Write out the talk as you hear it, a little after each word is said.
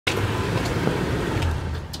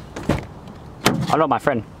Hello, my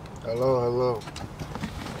friend. Hello, hello.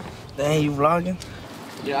 Dang, you vlogging?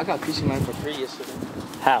 Yeah, I got fishing line for free yesterday.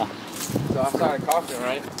 How? So I started coughing,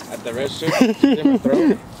 right? At the restroom, in my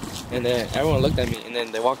throat. And then everyone looked at me and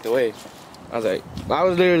then they walked away. I was like, I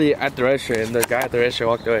was literally at the register and the guy at the register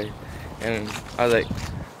walked away. And I was like,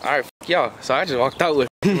 alright, f y'all. So I just walked out with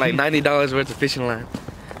like $90 worth of fishing line.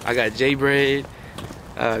 I got J-braid,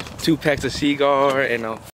 2 packs of Seaguar,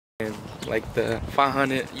 and like the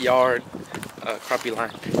 500-yard crappie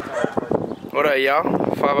line. What up, y'all?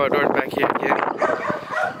 5 Outdoors back here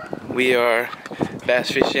again. We are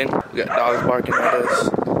bass fishing. We got dogs barking at us.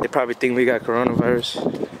 They probably think we got coronavirus.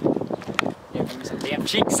 Yeah, give me some damn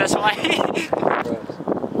cheeks, that's why.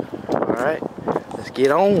 Alright, let's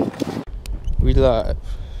get on. We live.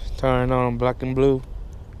 Turn on black and blue.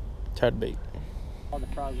 Ted bait. All the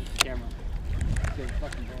frogs with the camera. Good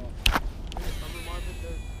fucking ball. Marvin, fucking moss that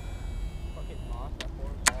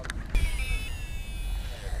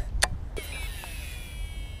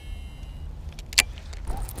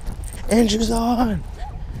Andrew's on.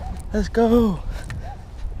 Let's go.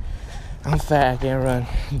 I'm fat, I can't run.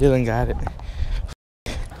 Dylan got it.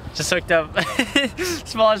 just hooked up.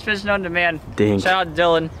 Smallest fish known to man. Dink. Shout out to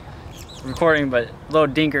Dylan. Recording, but little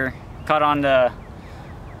dinker caught on the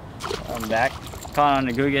back. Caught on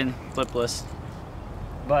the Guggen flipless.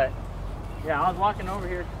 But yeah, I was walking over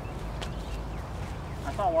here.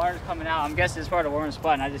 I saw water coming out. I'm guessing it's part of the warm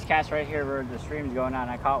spot, and I just cast right here where the stream's going out,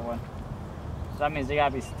 and I caught one. So that means they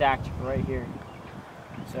gotta be stacked right here.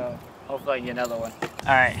 So hopefully I can get another one.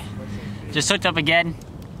 All right, just hooked up again.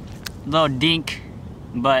 Little dink,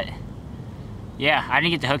 but yeah, I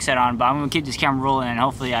didn't get the hook set on, but I'm gonna keep this camera rolling, and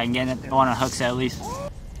hopefully I can get it on a hook set at least.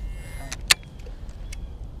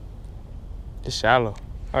 It's shallow.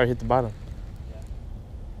 I already hit the bottom. Yeah,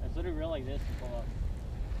 it's literally real like this and pull up.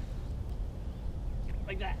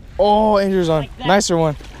 Like that. Oh, Andrew's on. Like that. Nicer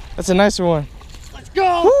one. That's a nicer one. Let's go!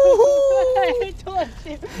 I told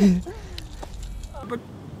you. Number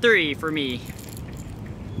 3 for me.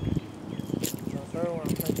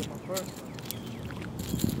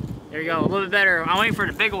 There you go, a little bit better. I'm waiting for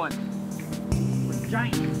the big one.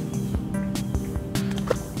 Giant.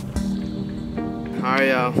 Alright,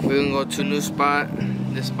 y'all. We're gonna go to a new spot.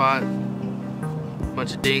 This spot,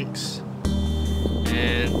 bunch of dinks,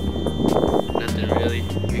 and nothing really.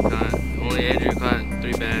 We caught, only Andrew caught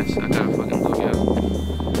 3 bass. I caught a fucking bluegill.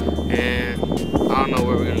 And I don't know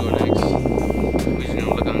where we're gonna go next. We're just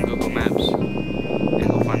gonna look on Google Maps and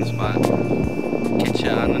go find a spot. Catch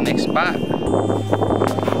ya on the next spot.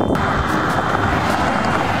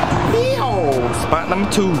 Spot number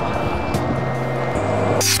 2.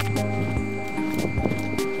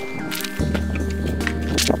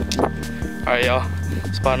 Alright, y'all.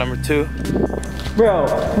 Spot number 2. Bro,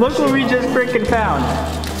 look what we just freaking found.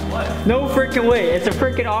 What? No freaking way. It's a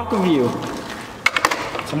freaking aqua view.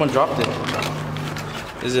 Someone dropped it.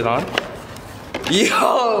 Is it on?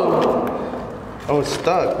 Yo! Oh, it's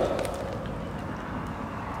stuck.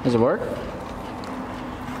 Does it work?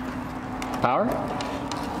 Power?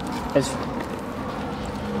 It's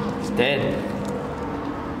dead.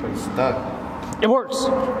 But it's stuck. It works.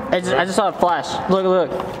 I just saw it flash. Look,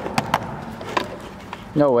 look.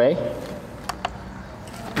 No way.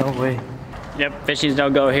 No way. Yep, fishing's no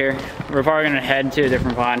go here. We're probably gonna head to a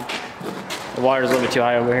different pond. The water's a little bit too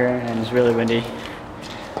high over here and it's really windy.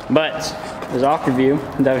 But there's aqua view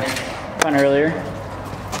that we found earlier.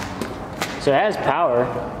 So it has power.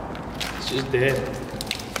 It's just dead.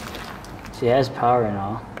 See, it has power and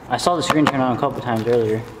all. I saw the screen turn on a couple times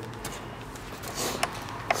earlier.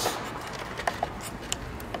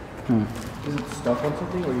 Is it stuck on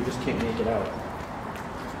something or you just can't make it out?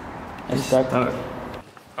 It's stuck.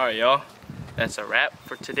 Alright, y'all. That's a wrap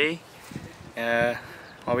for today.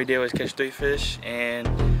 All we did was catch 3 fish and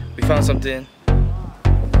we found something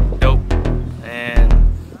dope. And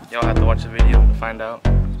y'all have to watch the video to find out.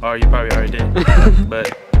 Or you probably already did.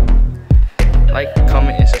 But like,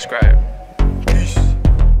 comment, and subscribe.